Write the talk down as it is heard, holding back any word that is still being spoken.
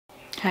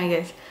Hi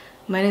guys,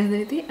 my name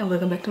is Nithi and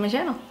welcome back to my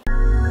channel.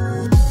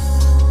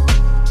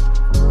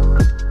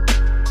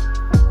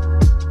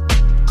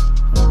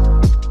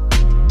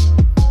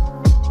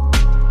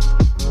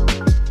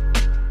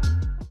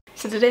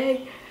 So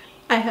today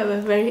I have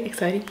a very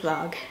exciting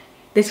vlog.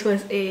 This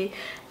was a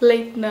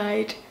late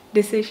night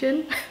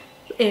decision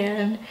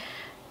and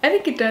I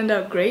think it turned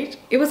out great.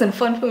 It wasn't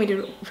fun for me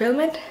to film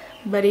it,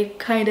 but it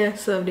kind of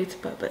served its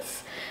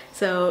purpose.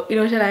 So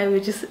Inosh and I were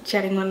just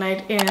chatting one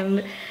night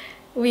and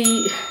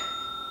we're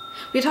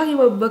talking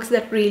about books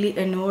that really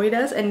annoyed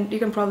us, and you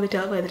can probably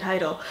tell by the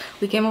title.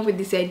 We came up with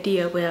this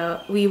idea where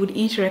we would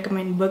each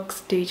recommend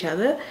books to each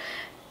other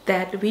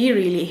that we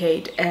really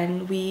hate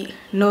and we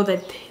know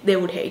that they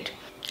would hate.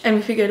 And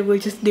we figured we'll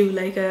just do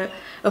like a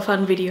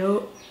fun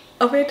video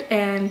of it,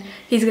 and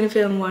he's gonna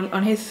film one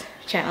on his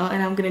channel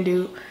and I'm gonna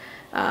do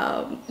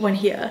one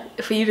here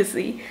for you to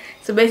see.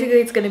 So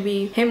basically it's gonna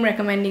be him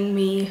recommending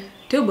me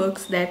 2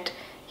 books that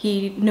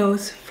he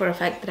knows for a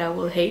fact that I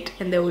will hate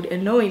and that would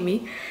annoy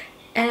me,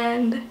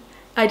 and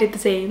I did the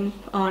same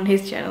on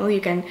his channel.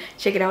 You can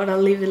check it out,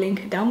 I'll leave the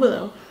link down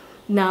below.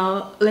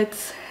 Now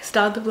let's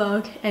start the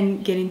vlog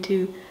and get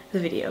into the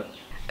video.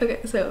 Okay,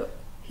 so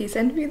he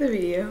sent me the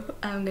video.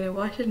 I'm gonna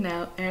watch it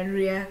now and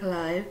react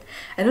live.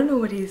 I don't know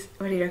what he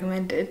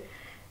recommended,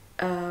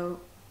 but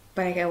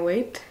I can't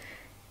wait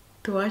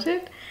to watch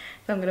it.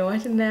 So I'm gonna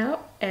watch it now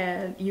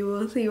and you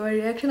will see my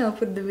reaction. I'll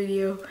put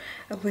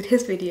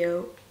his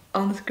video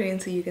on the screen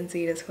so you can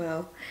see it as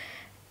well.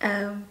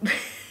 I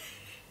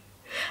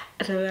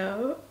don't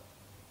know.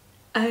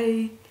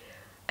 I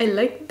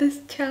like this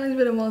challenge,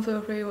 but I'm also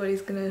afraid what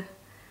he's gonna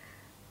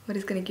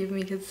give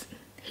me, because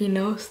he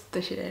knows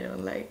the shit I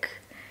don't like.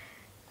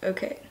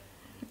 Okay,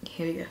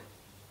 here we go.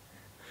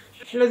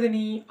 Hello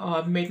Dini,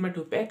 I've made my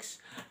 2 picks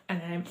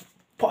and I'm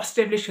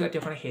positively sure that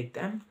you're gonna hate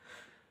them.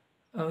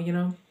 You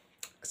know,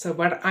 so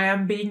but I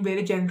am being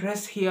very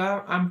generous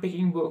here. I'm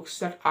picking books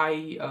that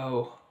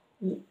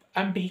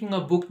I'm picking a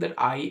book that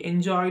I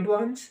enjoyed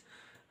once.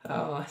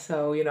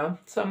 So you know,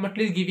 so I'm at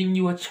least giving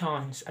you a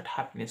chance at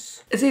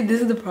happiness. See,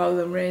 this is the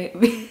problem, right?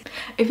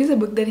 If it's a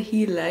book that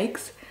he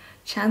likes,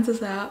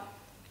 chances are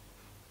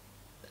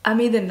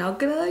I'm either not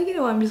gonna like it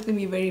or I'm just gonna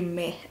be very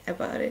meh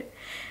about it.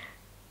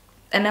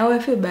 And now I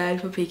feel bad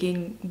for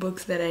picking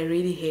books that I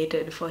really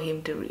hated for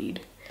him to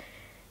read,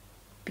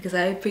 because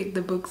I picked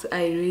the books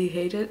I really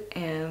hated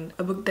and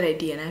a book that I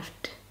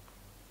DNF'd.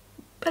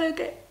 But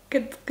okay,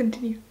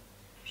 continue.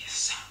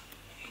 Yes,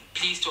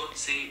 please don't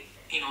say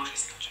Inosh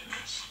is not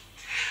generous.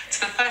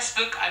 So the first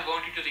book I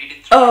want you to read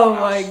it through. Oh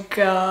my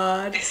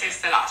god. This is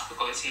the last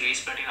book of the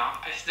series, but you know,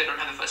 they don't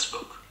have the first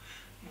book.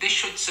 This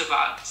should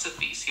survive, so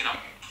please, you know.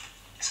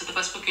 So the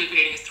first book you'll be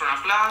reading is Throne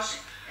of Glass.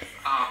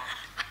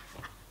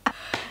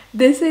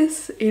 This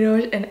is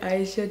Inosh and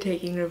Aisha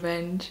taking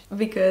revenge,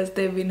 because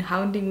they've been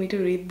hounding me to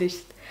read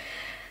this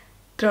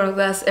Throne of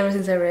Glass ever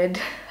since I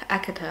read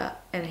Akata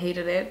and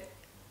hated it.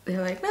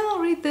 They're like, no,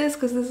 read this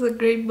because this is a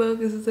great book.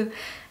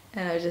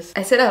 And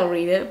I said I'll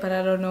read it, but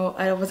I don't know.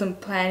 I wasn't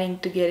planning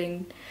on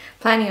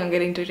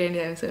getting to it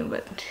anytime soon,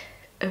 but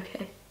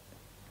okay.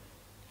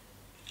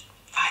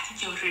 I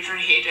think you'll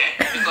really hate it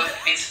because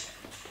it is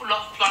full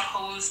of plot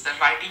holes. The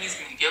writing is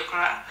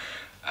mediocre,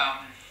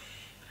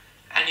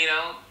 and you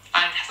know,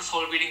 and it has a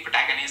soul-beating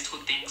protagonist who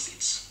thinks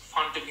it's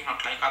fun to be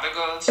not like other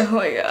girls. Oh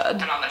my god.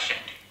 And all that shit.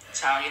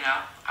 So you know,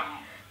 I'm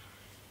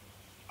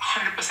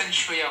 100%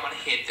 sure you're gonna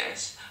hate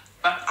this,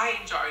 but I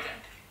enjoyed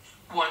it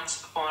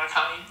once upon a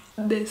time.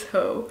 This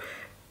hoe.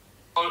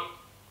 Or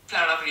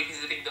plan of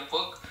revisiting the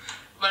book,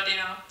 but you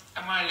know,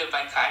 I'm gonna live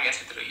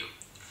vicariously through you.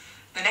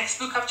 The next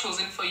book I've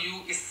chosen for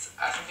you is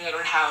something I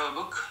don't have a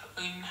book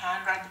in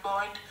hand right at the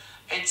point.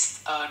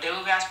 It's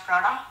Devil Wears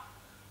Prada.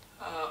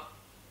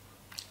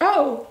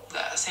 Oh.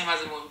 The same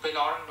as the movie by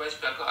Lauren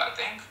Weisberger, I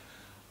think.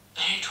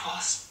 It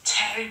was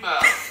terrible.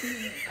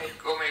 Like,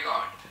 oh my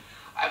god.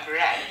 I've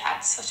read it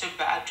had such a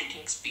bad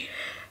reading speed.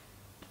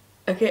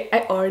 Okay,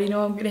 I already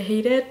know I'm gonna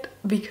hate it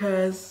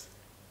because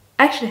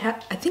actually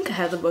I think I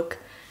have the book.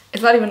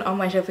 It's not even on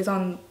my shelf, it's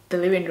on the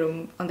living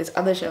room on this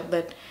other shelf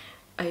that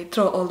I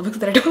throw all the books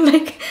that I don't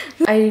like.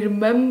 I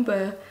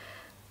remember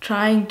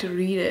trying to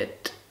read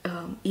it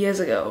years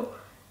ago,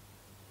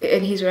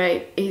 and he's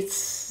right, it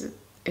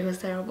was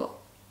terrible.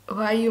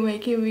 Why are you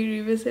making me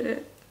revisit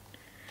it?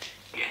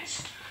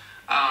 Yes,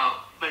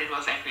 but it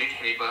was actually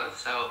terrible,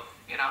 so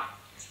you know,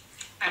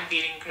 I'm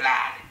feeling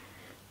glad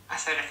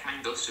as I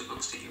recommend those 2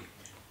 books to you.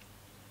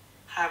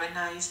 Have a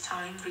nice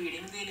time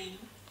reading, Dini.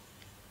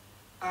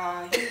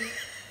 Bye.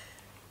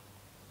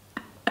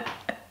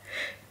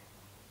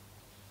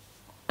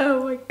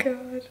 Oh my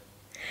god.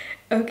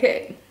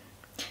 Okay,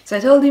 so I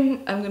told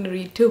him I'm gonna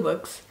read 2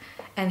 books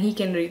and he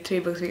can read 3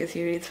 books because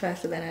he reads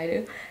faster than I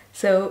do.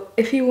 So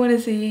if you want to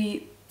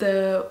see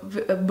the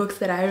books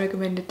that I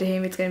recommended to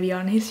him, it's gonna be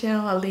on his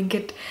channel. I'll link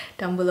it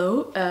down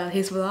below,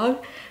 his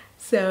vlog.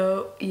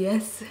 So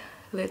yes,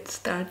 let's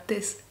start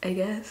this, I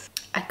guess.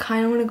 I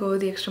kind of want to go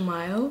the extra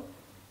mile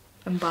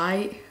and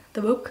buy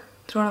the book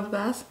Throne of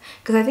Glass,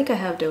 because I think I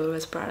have Devil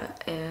Wears Prada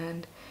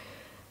and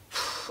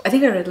I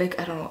think I read like,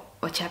 I don't know,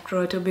 a chapter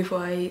or two before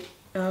I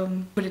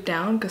put it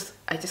down because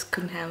I just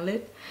couldn't handle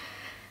it.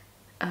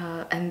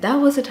 And that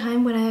was a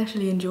time when I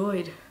actually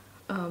enjoyed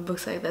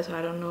books like that, so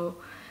I don't know.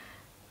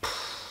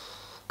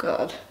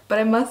 God. But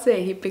I must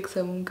say, he picked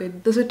some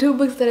good... Those are two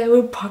books that I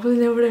would probably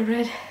never have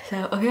read.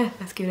 So, okay,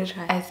 let's give it a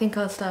try. I think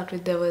I'll start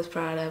with Devil's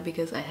Prada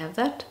because I have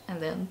that,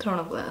 and then Throne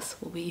of Glass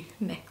will be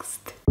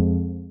next.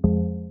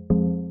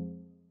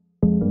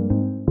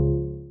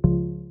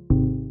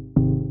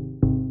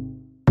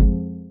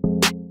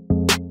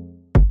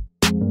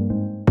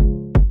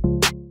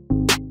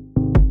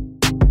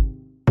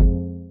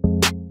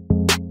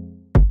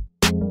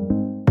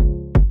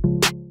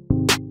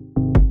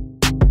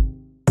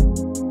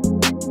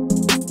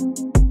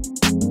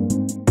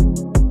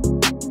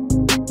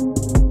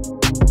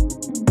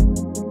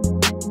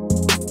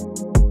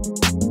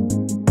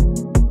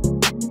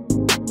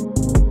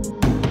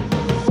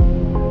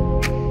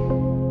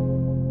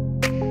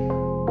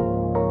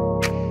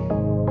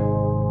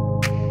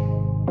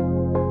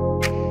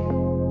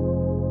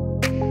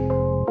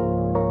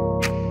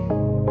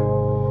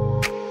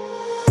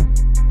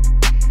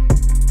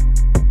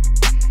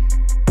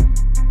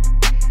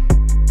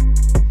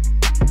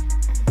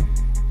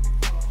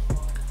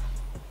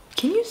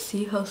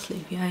 See how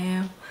sleepy I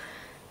am.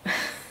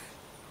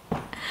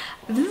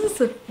 This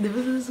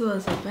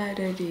was a bad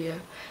idea.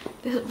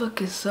 This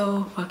book is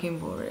so fucking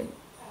boring.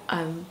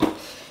 I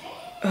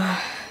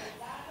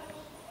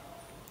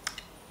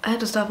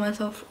had to stop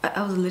myself.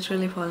 I was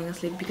literally falling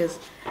asleep because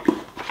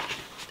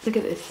look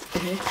at this.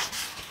 Okay,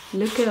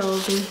 look at all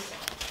this.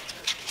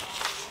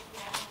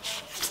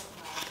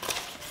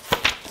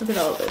 Look at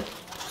all this.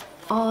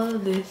 All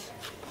this.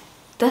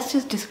 That's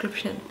just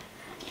description.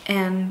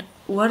 And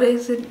what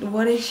is it?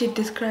 What is she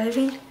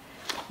describing?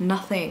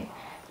 Nothing.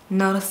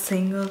 Not a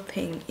single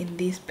thing in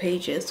these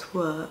pages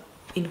were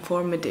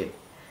informative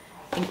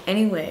in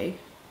any way,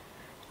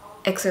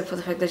 except for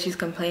the fact that she's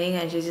complaining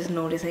and she's just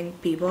noticing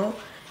people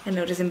and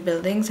noticing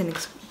buildings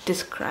and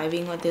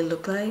describing what they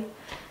look like.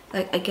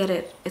 Like, I get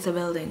it. It's a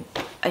building.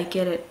 I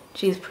get it.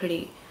 She's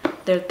pretty.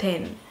 They're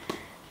thin.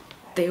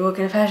 They work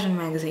at a fashion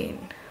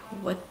magazine.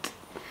 What?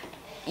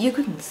 You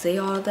couldn't say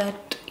all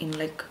that in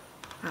like,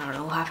 I don't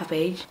know, half a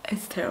page.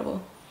 It's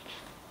terrible.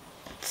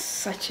 It's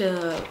such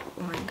a,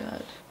 oh my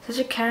god, such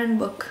a Karen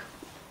book.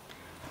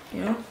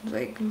 You know,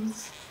 like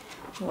this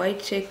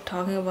white chick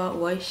talking about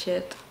white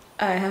shit.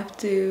 I have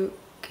to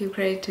give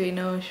credit to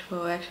Inosh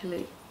for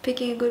actually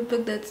picking a good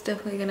book that's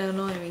definitely gonna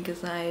annoy me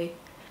because I'm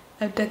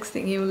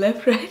texting him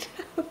left, right.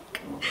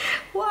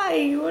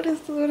 Why? What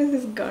is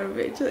this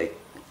garbage? Like,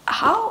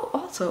 how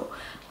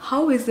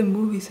is the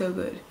movie so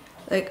good?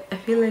 Like, I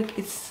feel like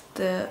it's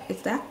the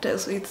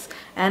actors. It's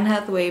Anne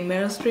Hathaway,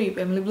 Meryl Streep,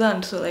 Emily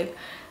Blunt. So like,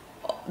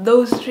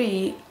 those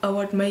three are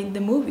what made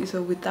the movie.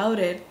 So without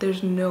it,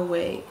 there's no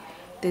way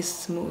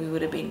this movie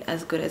would have been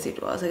as good as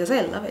it was. Like I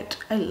said, I love it.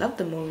 I love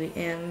the movie,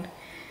 and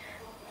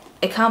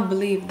I can't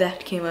believe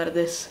that came out of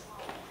this.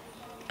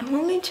 I'm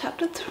only in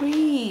chapter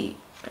 3,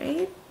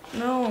 right?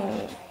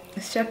 No,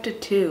 it's chapter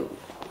 2.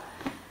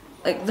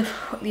 Like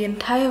the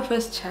entire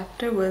first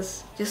chapter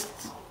was just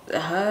a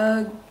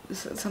hug,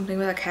 something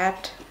with a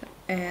cat,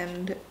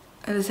 and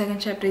the second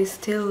chapter is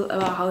still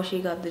about how she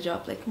got the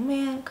job. Like,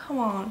 man, come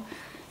on,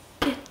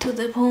 get to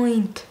the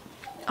point.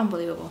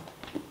 Unbelievable.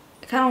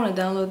 I kind of want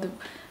to download the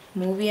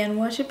movie and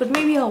watch it, but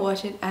maybe I'll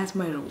watch it as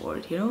my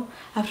reward, you know?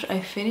 After I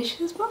finish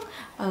this book,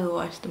 I'll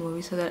watch the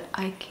movie so that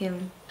I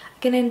can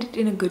end it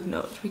in a good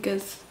note,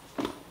 because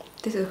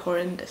this is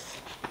horrendous.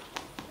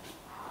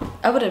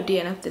 I would have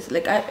DNF'd this.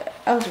 Like, I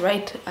was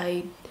right.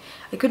 I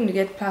couldn't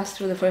get past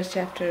through the first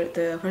chapter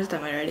the first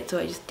time I read it, so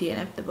I just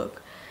DNF'd the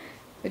book.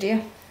 But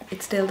yeah,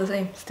 it's still the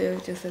same, still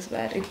just as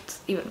bad.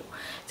 It's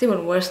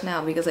even worse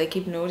now because I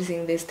keep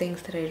noticing these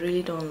things that I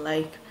really don't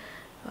like.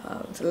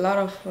 There's a lot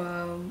of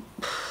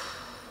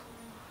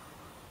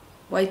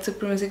white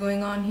supremacy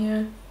going on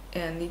here,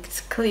 and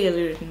it's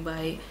clearly written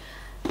by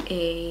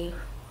a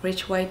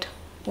rich white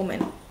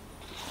woman.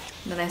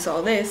 Then I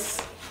saw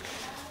this,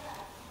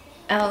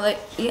 and I was like,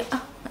 yeah,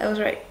 I was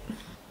right.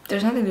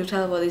 There's nothing to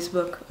tell about this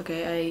book,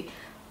 okay?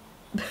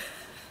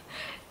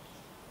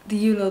 Do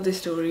you know this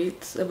story?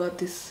 It's about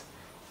this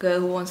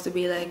girl who wants to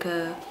be like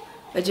a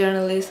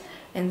journalist,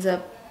 ends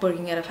up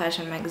working at a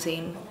fashion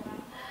magazine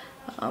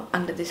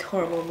under this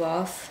horrible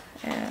boss,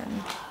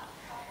 and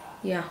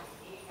yeah.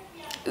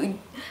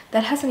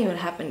 That hasn't even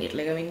happened yet.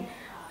 Like, I mean,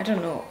 I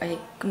don't know,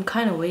 I'm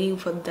kind of waiting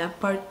for that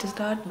part to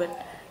start,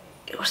 but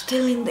it was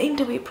still in the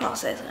interview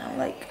process, and I'm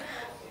like,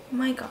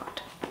 my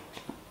god,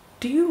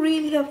 do you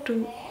really have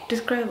to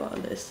describe all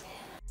this?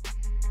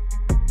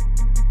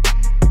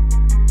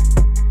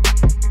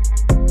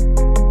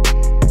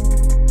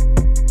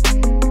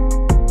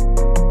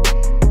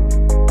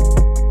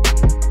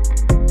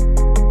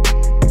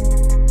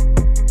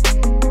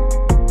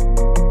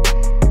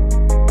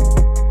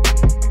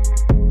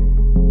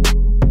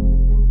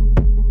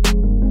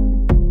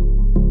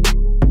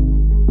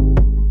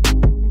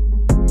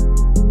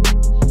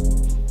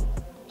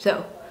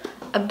 So,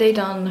 update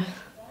on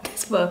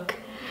this book.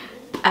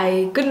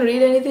 I couldn't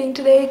read anything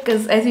today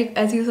because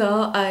as you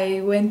saw,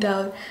 I went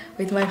out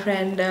with my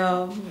friend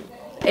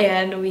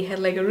and we had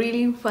like a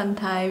really fun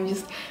time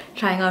just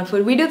trying out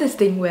food. We do this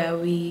thing where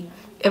we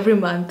every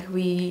month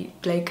we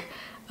like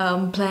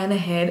plan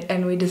ahead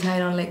and we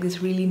decide on like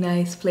this really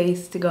nice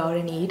place to go out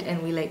and eat,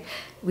 and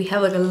we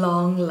have like a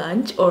long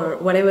lunch or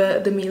whatever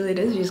the meal it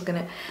is. We're just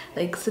gonna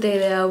like stay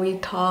there, we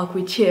talk,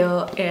 we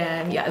chill,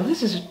 and yeah, it was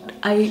just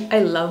I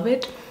love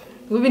it.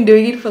 We've been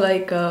doing it for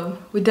like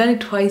we've done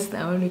it twice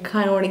now, and we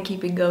kind of want to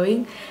keep it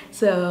going.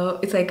 So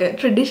it's like a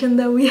tradition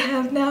that we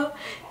have now.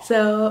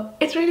 So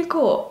it's really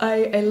cool.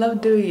 I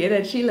love doing it,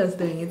 and she loves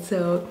doing it.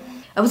 So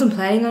I wasn't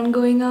planning on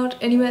going out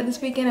anywhere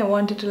this weekend. I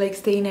wanted to like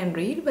stay in and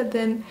read, but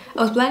then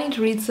I was planning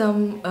to read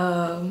some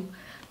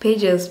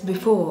pages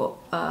before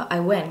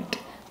I went.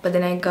 But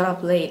then I got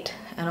up late,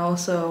 and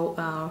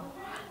also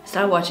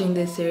started watching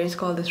this series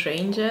called The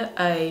Stranger.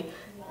 I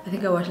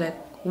think I watched like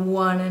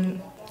one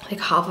and like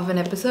half of an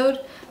episode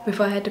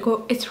before I had to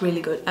go. It's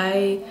really good.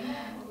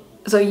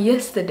 So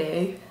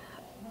yesterday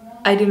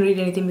I didn't read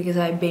anything because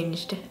I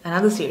binged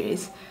another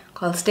series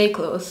called Stay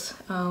Close,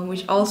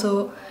 which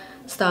also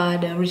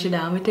starred Richard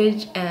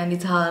Armitage, and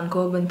it's a Harlan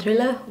Coben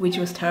thriller, which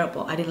was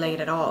terrible. I didn't like it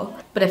at all.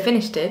 But I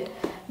finished it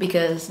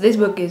because this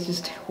book is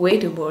just way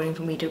too boring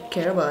for me to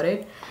care about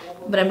it.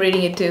 But I'm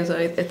reading it too, so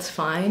it's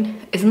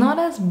fine. It's not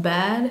as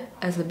bad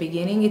as the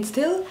beginning. It's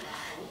still...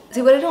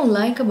 See, what I don't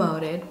like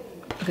about it...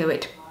 Okay,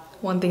 wait.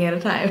 One thing at a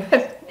time.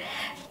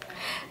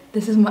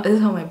 This is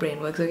how my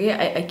brain works,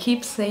 okay? I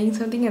keep saying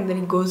something and then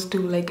it goes to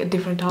like a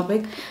different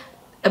topic.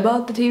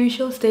 About the TV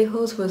show, Stay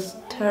Close was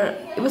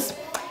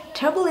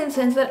terrible in the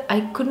sense that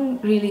I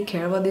couldn't really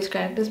care about these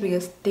characters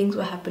because things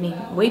were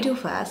happening way too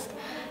fast.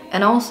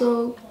 And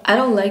also, I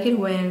don't like it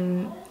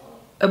when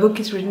a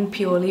book is written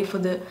purely for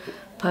the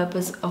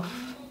purpose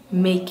of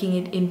making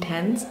it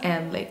intense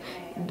and like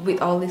with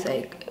all this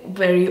like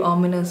very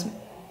ominous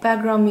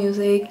background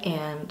music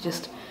and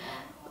just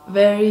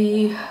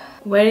very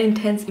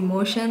intense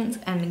emotions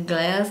and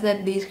glares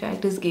that these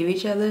characters give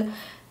each other,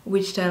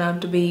 which turn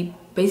out to be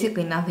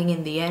basically nothing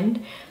in the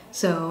end.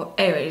 So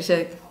anyway,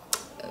 so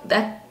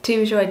that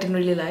TV show I didn't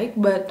really like,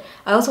 but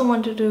I also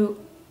wanted to...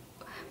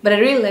 But I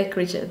really like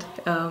Richard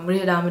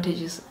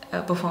Armitage's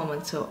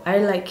performance, so I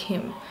like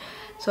him.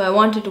 So I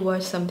wanted to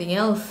watch something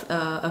else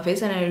of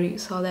his, and I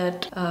saw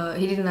that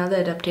he did another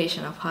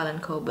adaptation of Harlan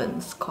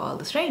Coben's called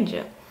The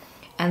Stranger.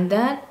 And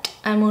that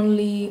I'm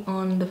only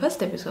on the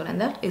first episode,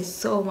 and that is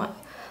so much...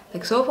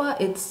 Like so far,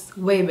 it's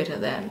way better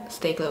than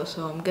Stay Close,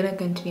 so I'm gonna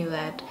continue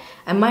that.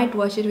 I might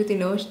watch it with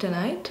Inosh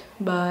tonight,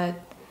 but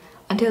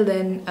until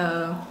then,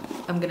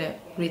 I'm gonna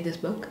read this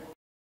book.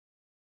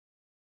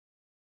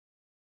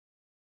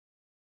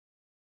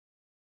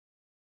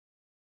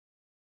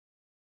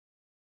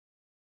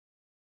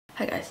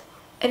 Hi guys,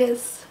 it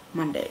is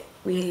Monday.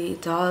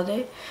 It's a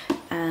holiday,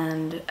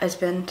 and I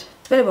spent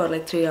about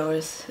like 3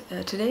 hours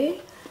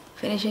today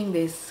finishing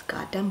this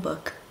goddamn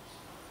book.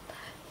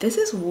 This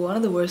is one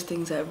of the worst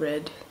things I've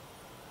read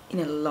in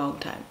a long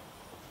time,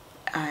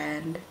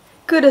 and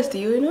kudos to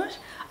you, Inosh.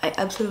 I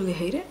absolutely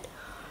hate it,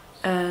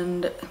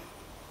 and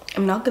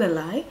I'm not gonna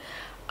lie,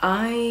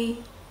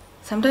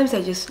 sometimes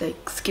I just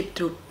like skip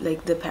through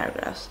like the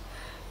paragraphs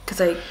because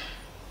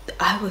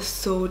I was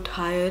so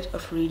tired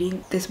of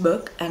reading this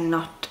book and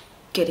not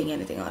getting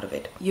anything out of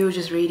it. You're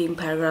just reading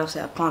paragraphs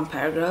upon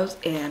paragraphs,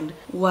 and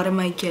what am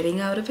I getting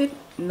out of it?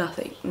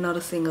 Nothing. Not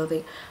a single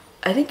thing.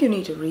 I think you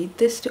need to read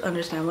this to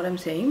understand what I'm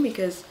saying,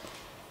 because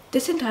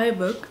this entire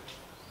book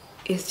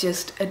is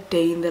just a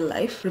day in the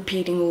life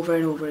repeating over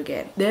and over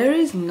again. There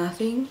is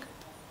nothing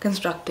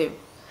constructive.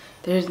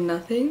 There is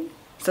nothing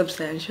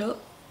substantial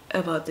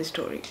about this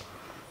story,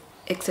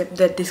 except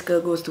that this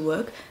girl goes to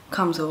work,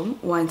 comes home,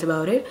 whines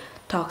about it,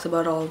 talks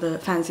about all the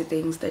fancy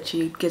things that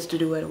she gets to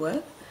do at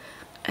work,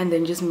 and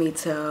then just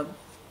meets her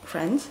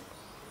friends,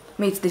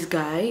 meets this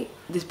guy,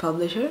 this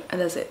publisher,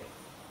 and that's it.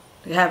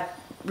 They have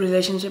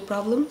relationship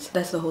problems.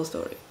 That's the whole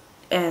story.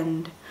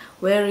 And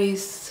where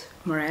is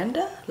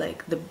Miranda,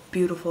 like the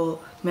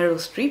beautiful Meryl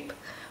Streep,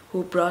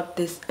 who brought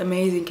this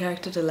amazing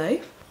character to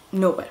life?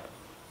 Nowhere.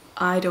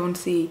 I don't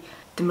see...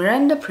 The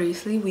Miranda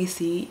Priestley we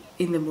see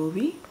in the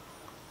movie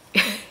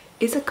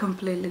is a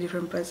completely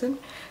different person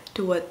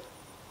to what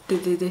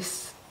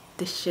this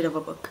shit of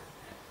a book.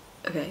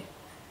 Okay,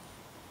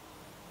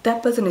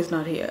 that person is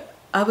not here.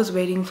 I was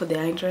waiting for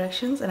their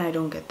interactions and I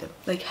don't get them.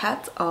 Like,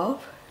 hats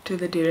off to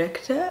the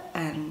director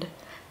and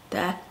the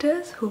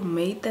actors who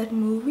made that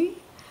movie.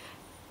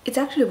 It's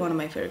actually one of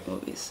my favorite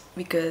movies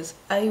because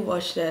I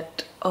watch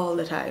that all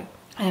the time.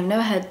 I have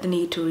never had the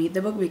need to read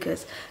the book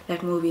because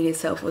that movie in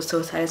itself was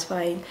so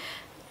satisfying.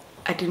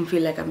 I didn't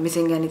feel like I'm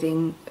missing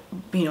anything,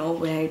 you know,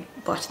 when I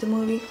watched the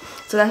movie.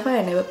 So that's why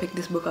I never picked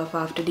this book up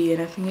after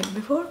DNFing it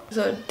before.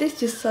 So this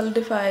just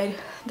solidified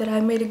that I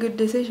made a good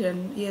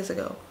decision years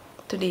ago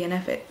to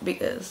DNF it,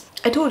 because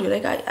I told you,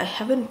 like,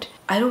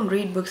 I don't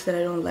read books that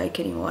I don't like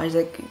anymore.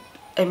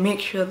 I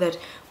make sure that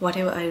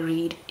whatever I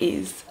read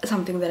is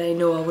something that I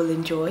know I will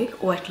enjoy,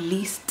 or at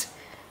least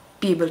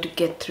be able to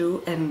get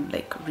through and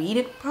like read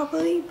it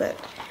properly. But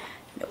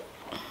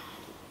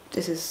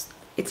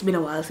it's been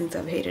a while since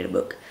I've hated a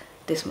book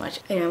this much.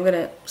 Anyway, I'm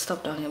gonna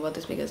stop talking about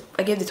this because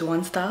I gave this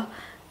 1 star,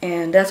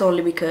 and that's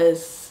only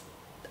because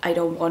I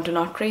don't want to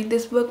not rate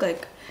this book.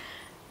 Like,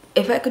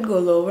 if I could go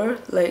lower,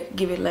 like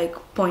give it like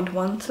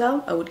 0.1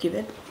 star, I would give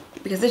it,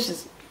 because this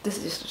is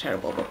just a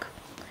terrible book.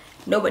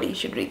 Nobody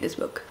should read this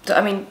book. So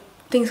I mean,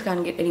 things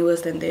can't get any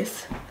worse than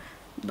this.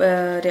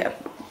 But yeah,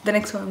 the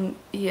next one,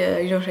 yeah,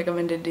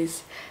 recommended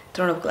is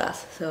Throne of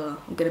Glass. So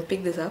I'm gonna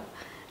pick this up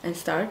and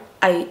start.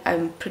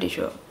 I'm pretty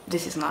sure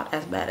this is not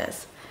as bad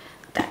as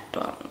that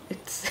one.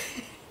 It's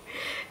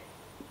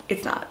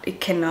not. It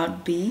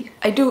cannot be.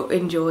 I do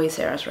enjoy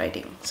Sarah's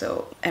writing,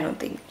 so I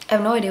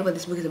have no idea what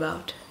this book is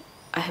about.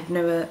 I have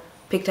never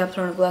picked up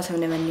Throne of Glass. I've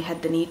never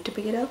had the need to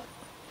pick it up.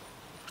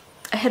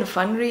 I had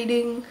fun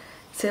reading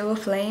Silver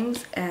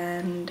Flames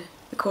and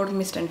The Court of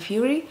Mist and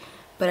Fury,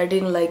 but I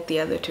didn't like the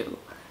other two.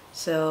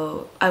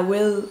 So I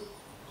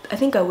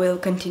think I will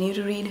continue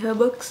to read her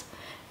books.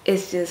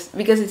 It's just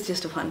because it's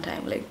just a fun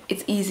time. Like,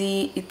 it's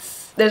easy,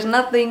 there's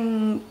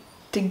nothing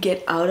to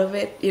get out of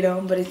it,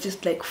 but it's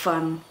just like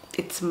fun.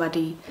 It's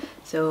muddy,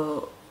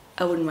 so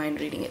I wouldn't mind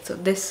reading it. So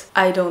this,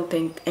 I don't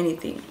think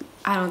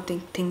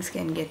things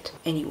can get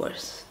any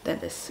worse than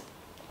this.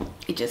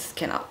 It just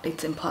cannot.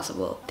 It's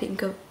impossible.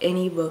 Think of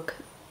any book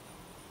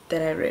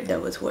that I read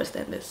that was worse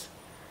than this.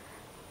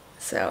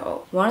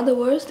 So one of the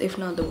worst, if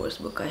not the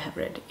worst book I have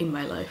read in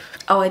my life.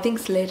 Oh, I think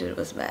Slated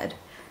was bad.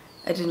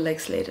 I didn't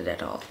like Slated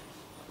at all.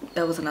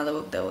 That was another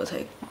book that was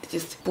like,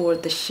 just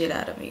bored the shit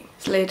out of me.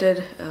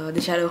 Slated, The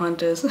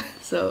Shadowhunters.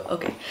 So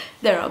okay,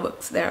 there are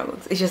books.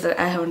 It's just that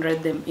I haven't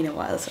read them in a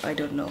while, so I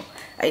don't know.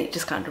 I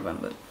just can't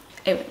remember.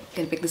 Anyway,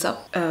 can pick this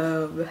up.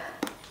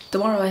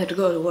 Tomorrow I have to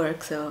go to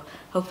work, so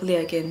hopefully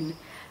I can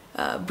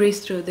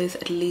breeze through this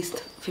at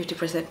least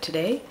 50%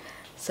 today,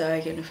 so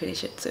I can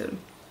finish it soon.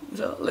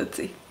 So let's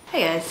see.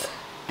 Hey guys,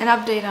 an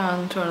update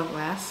on Throne of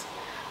Glass.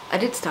 I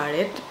did start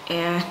it,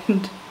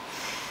 and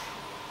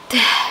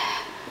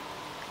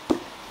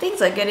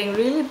things are getting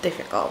really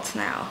difficult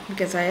now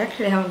because I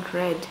actually haven't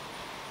read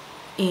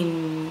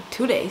in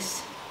 2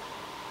 days.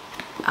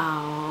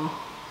 Well,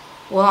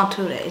 not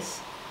 2 days.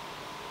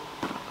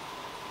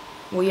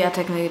 Well, yeah,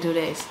 technically 2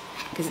 days,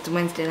 because it's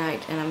Wednesday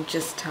night and I'm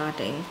just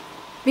starting.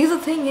 Because the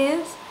thing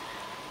is,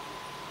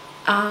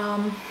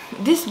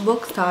 this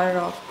book started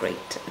off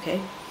great,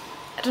 okay?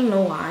 I don't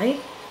know why.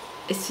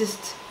 It's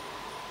just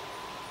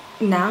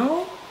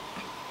now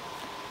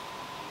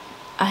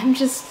I'm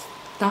just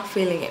not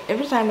feeling it.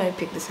 Every time I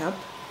pick this up,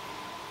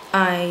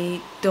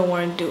 I don't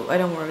want to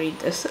read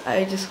this.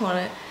 I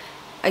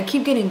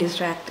keep getting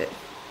distracted.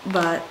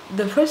 But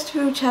the first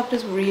few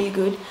chapters were really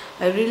good.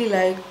 I really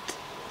liked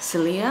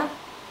Selena,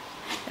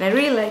 and I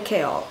really like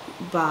Kaol,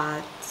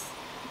 but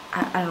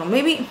I don't know,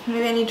 maybe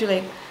I need to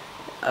like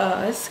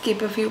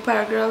skip a few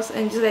paragraphs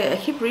and just like I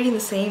keep reading the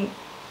same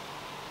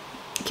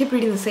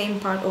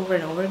part over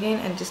and over again,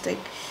 and just like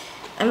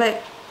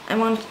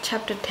I'm on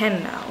chapter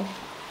 10 now,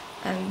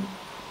 and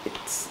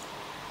it's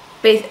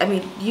I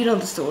mean, you know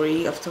the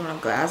story of Throne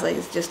of Glass. Like,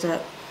 it's just an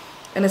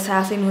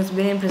assassin who's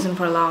been in prison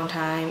for a long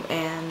time,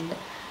 and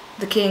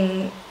the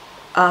king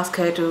asks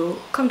her to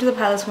come to the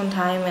palace one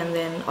time and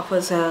then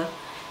offers her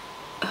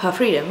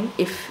freedom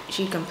if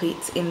she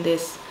competes in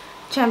this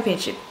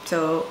championship.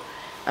 So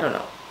I don't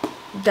know,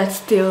 that's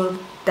still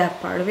that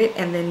part of it.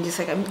 And then just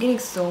like I'm getting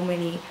so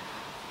many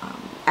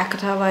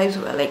Akata vibes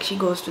where like she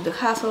goes to the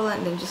castle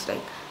and then just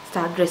like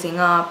start dressing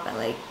up and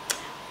like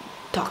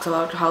talks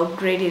about how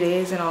great it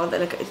is and all that.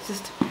 Like,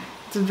 it's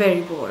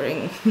very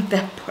boring.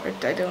 That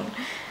part,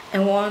 I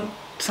want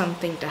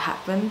something to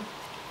happen.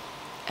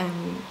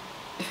 And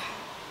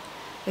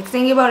like,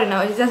 thinking about it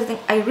now, it's just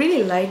I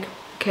really like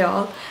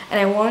Kaol and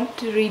I want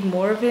to read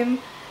more of him,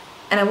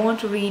 and I want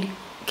to read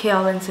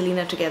Kaol and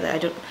Selena together. I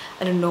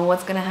don't know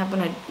what's gonna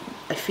happen.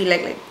 I feel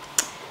like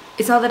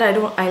it's not that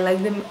I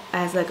like them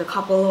as like a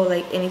couple or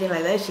like anything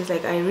like that. It's just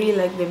like I really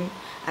like them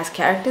as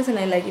characters, and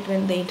I like it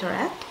when they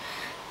interact.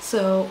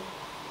 So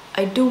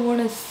I do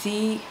want to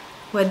see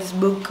where this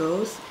book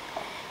goes.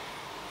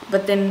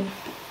 But then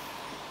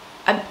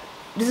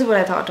this is what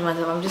I thought to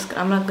myself.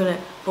 I'm not gonna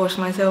force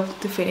myself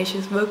to finish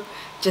this book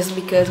just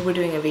because we're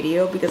doing a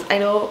video, because I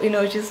know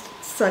just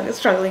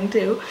struggling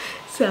too.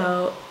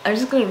 So I'm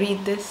just gonna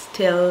read this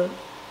till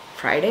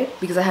Friday,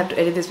 because I have to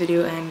edit this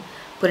video and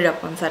put it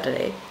up on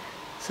Saturday.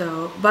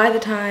 So by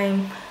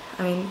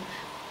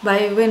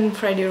when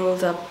Friday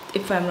rolls up,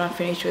 if I'm not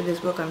finished with this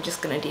book, I'm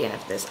just gonna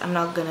DNF this. I'm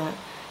not gonna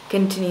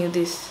continue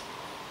this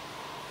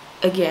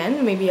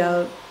again. Maybe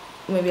I'll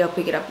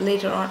pick it up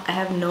later on. I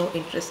have no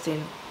interest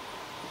in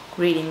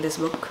reading this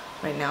book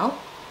right now,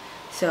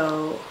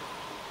 so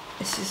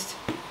it's just,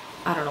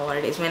 I don't know what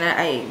it is.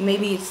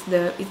 Maybe it's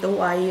the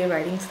YA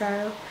writing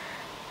style.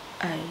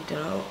 I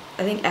don't know.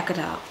 I think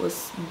Akata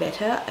was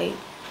better. I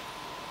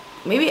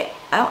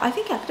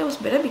think Akata was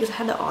better because I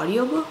had the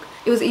audiobook.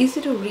 It was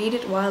easy to read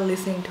it while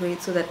listening to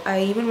it, so that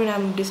even when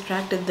I'm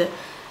distracted, the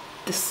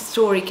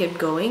story kept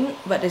going.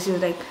 But it's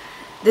just like,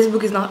 this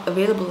book is not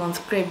available on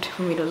script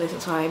for me to listen,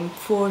 so I'm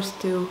forced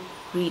to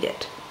read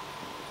it,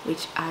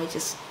 which I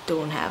just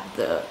don't have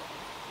the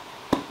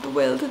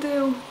will to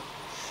do.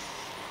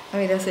 I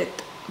mean, that's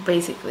it.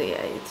 Basically,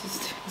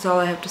 that's all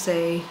I have to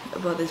say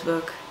about this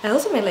book. I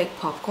also made like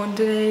popcorn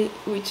today,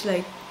 which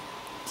like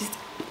just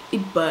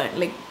it burned.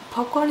 Like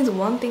popcorn is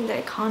one thing that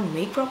I can't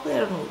make properly. I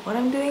don't know what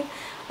I'm doing.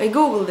 I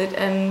googled it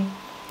and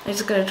I'm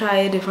just gonna try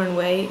a different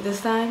way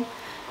this time.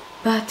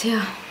 But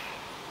yeah,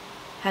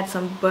 had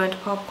some burnt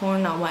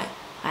popcorn. Now my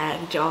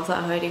jaws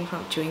are hurting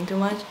from chewing too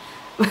much.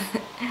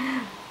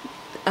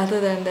 Other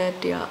than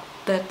that, yeah,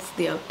 that's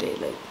the update.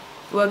 Like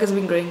work has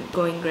been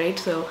going great,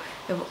 so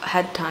I've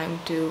had time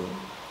to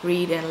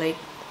read, and like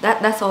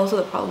that's also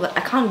the problem.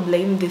 I can't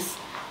blame this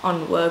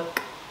on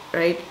work,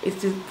 right?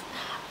 It's just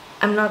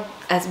I'm not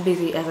as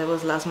busy as I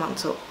was last month,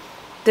 so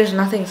there's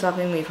nothing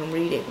stopping me from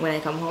reading when I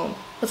come home.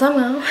 But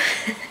somehow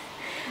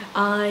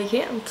I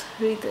can't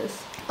read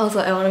this. Also,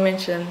 I want to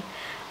mention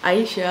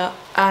Aisha.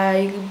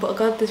 I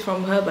got this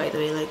from her, by the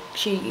way. Like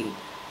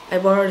I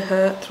borrowed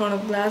her Throne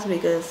of Glass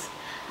because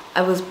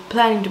I was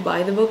planning to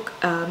buy the book.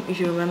 If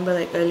you remember,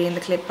 like early in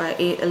the clip,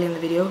 early in the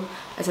video,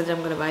 I said that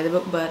I'm gonna buy the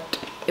book, but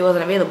it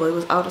wasn't available. It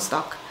was out of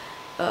stock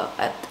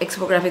at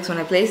Expo Graphics when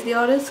I placed the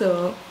order.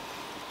 So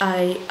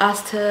I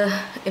asked her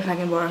if I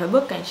can borrow her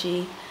book, and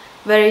she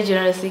very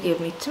generously gave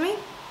it to me.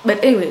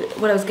 But anyway,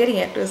 what I was getting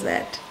at was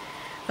that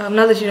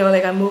now that you know,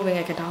 like I'm moving,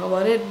 I can talk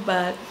about it.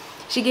 But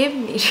she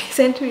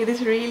sent me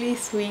this really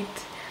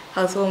sweet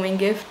housewarming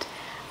gift.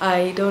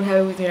 I don't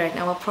have it with me right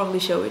now. I'll probably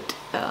show it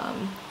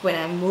when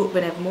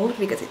I've moved,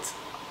 because it's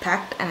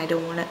packed and I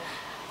don't want to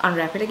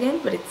unwrap it again.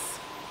 But it's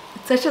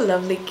such a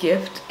lovely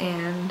gift,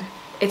 and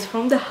it's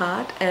from the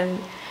heart, and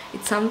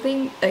it's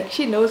something like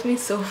she knows me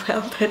so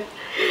well that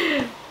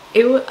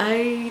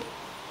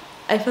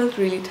I felt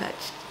really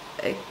touched.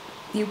 Like,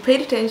 you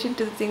paid attention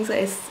to the things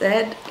I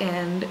said,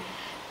 and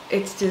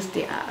it's just,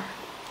 yeah,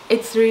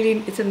 it's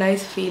a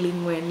nice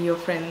feeling when your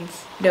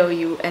friends know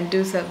you and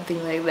do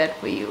something like that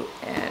for you,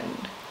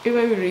 and it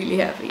made me really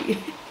happy.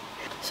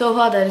 So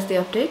far, that is the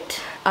update.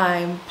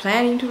 I'm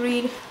planning to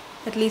read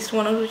at least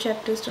 1 or 2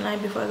 chapters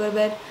tonight before I go to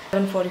bed.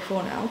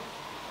 7:44 now.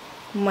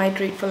 Might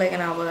read for like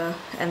an hour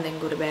and then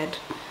go to bed.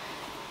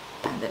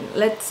 And then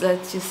let's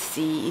just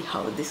see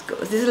how this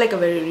goes. This is like a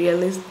very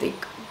realistic.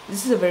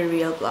 This is a very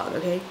real vlog,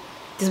 okay?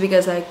 Just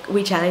because like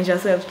we challenge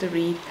ourselves to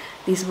read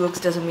these books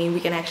doesn't mean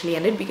we can actually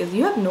end it, because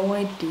you have no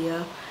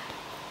idea.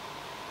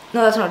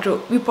 No, that's not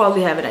true. We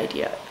probably have an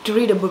idea. To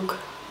read a book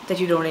that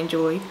you don't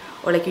enjoy,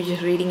 or like you're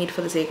just reading it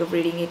for the sake of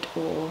reading it,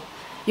 or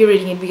you're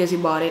reading it because you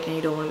bought it and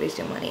you don't want to waste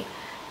your money.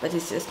 But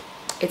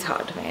it's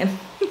hard, man.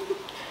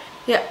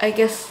 Yeah, I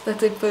guess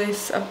that's it for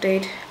this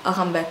update. I'll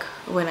come back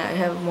when I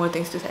have more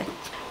things to say.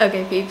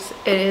 Okay peeps,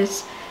 it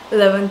is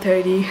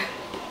 11:30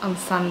 on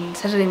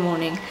Saturday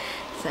morning,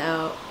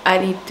 so I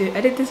need to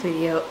edit this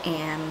video,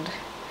 and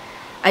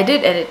I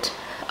did edit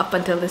up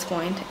until this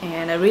point,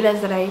 and I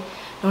realized that I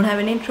don't have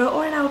an intro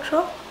or an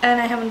outro,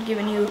 and I haven't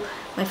given you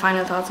my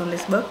final thoughts on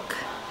this book.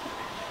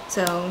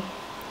 So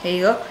here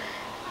you go.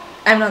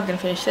 I'm not gonna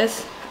finish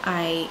this.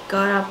 I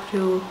got up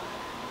to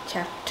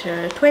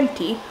chapter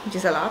 20, which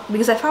is a lot,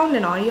 because I found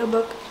an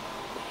audiobook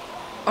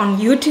on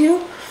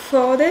YouTube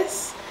for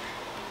this,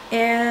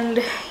 and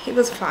it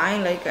was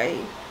fine. Like I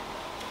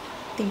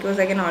think it was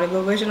like an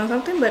audible version or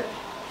something, but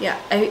yeah,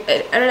 I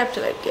read up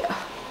to like, yeah,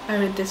 I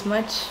read this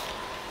much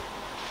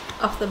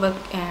of the book,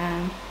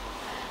 and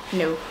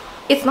no,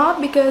 it's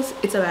not because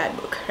it's a bad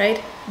book,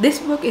 right? This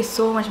book is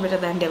so much better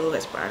than Devil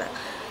Wears Prada.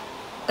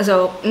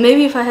 So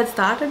maybe if I had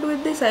started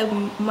with this, I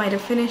might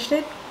have finished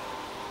it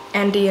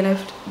and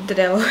DNF'd the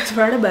Devil Wears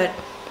Prada, but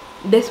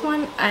this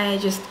one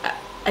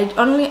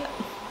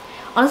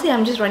honestly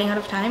I'm just running out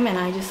of time, and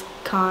I just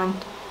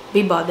can't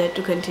be bothered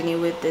to continue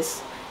with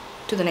this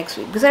to the next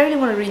week, because I really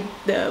want to read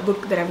the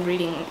book that I'm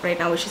reading right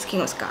now, which is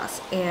King of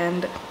Scars.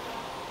 And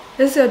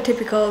this is a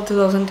typical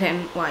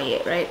 2010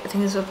 YA, right? I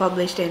think this was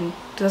published in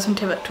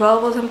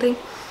 2012 or something.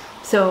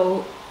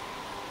 So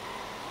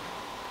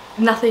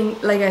nothing,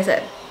 like I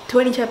said,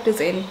 20 chapters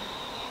in,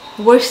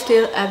 we're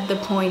still at the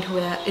point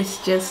where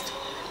it's just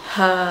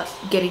her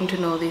getting to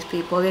know these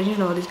people, getting to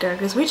know these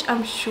characters, which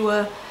I'm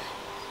sure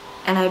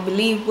and I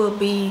believe will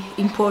be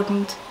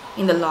important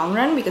in the long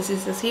run, because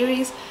it's a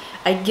series.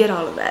 I get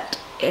all of that,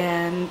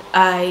 and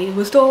I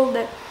was told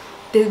that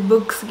the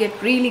books get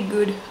really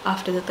good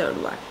after the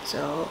 3rd one.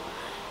 So,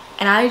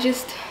 and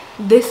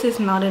this is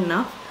not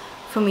enough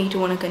for me to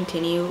want to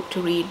continue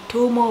to read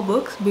 2 more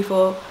books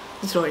before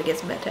the story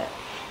gets better.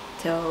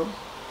 So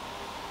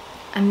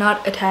I'm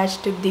not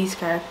attached to these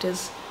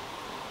characters,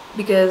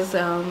 because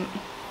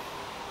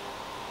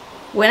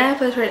when I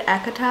first read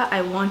Akata,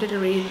 I wanted to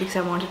read it because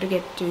I wanted to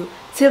get to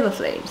Silver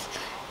Flames,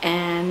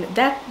 and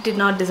that did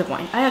not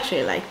disappoint. I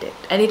actually liked it,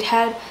 and it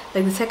had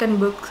like the 2nd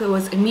book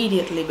was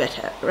immediately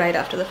better right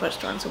after the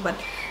 1st one. So, but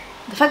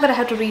the fact that I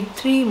have to read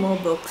 3 more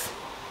books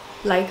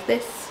like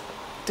this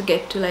to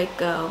get to like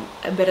a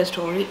better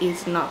story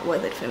is not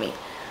worth it for me.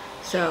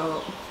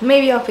 So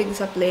maybe I'll pick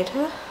this up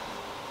later,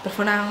 but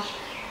for now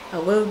I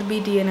will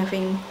be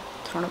DNFing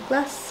Throne of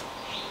Glass.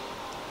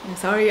 I'm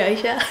sorry,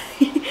 Aisha.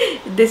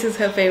 this is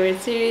her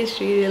favorite series.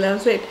 She really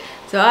loves it.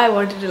 So I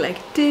wanted to like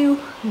it too,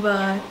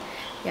 but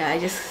yeah,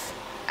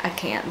 I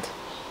can't.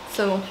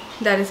 So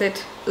that is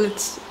it.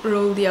 Let's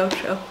roll the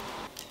outro.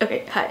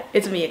 Okay, hi,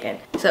 it's me again.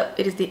 So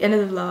it is the end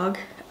of the vlog.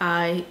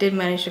 I did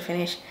manage to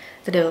finish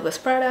The Devil Wears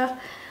Prada,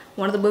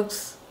 one of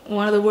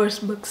the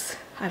worst books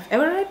I've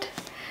ever read.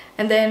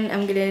 And then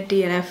I'm gonna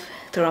DNF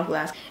Throne of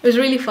Glass. It was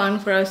really fun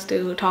for us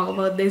to talk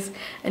about this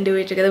and do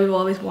it together. We've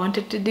always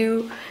wanted to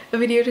do a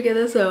video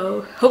together,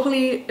 so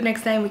hopefully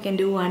next time we can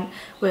do one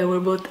where we're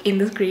both in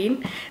the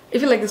screen.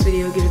 If you like this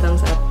video, give it a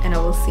thumbs up, and I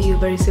will see you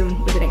very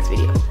soon with the next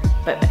video.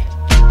 Bye bye.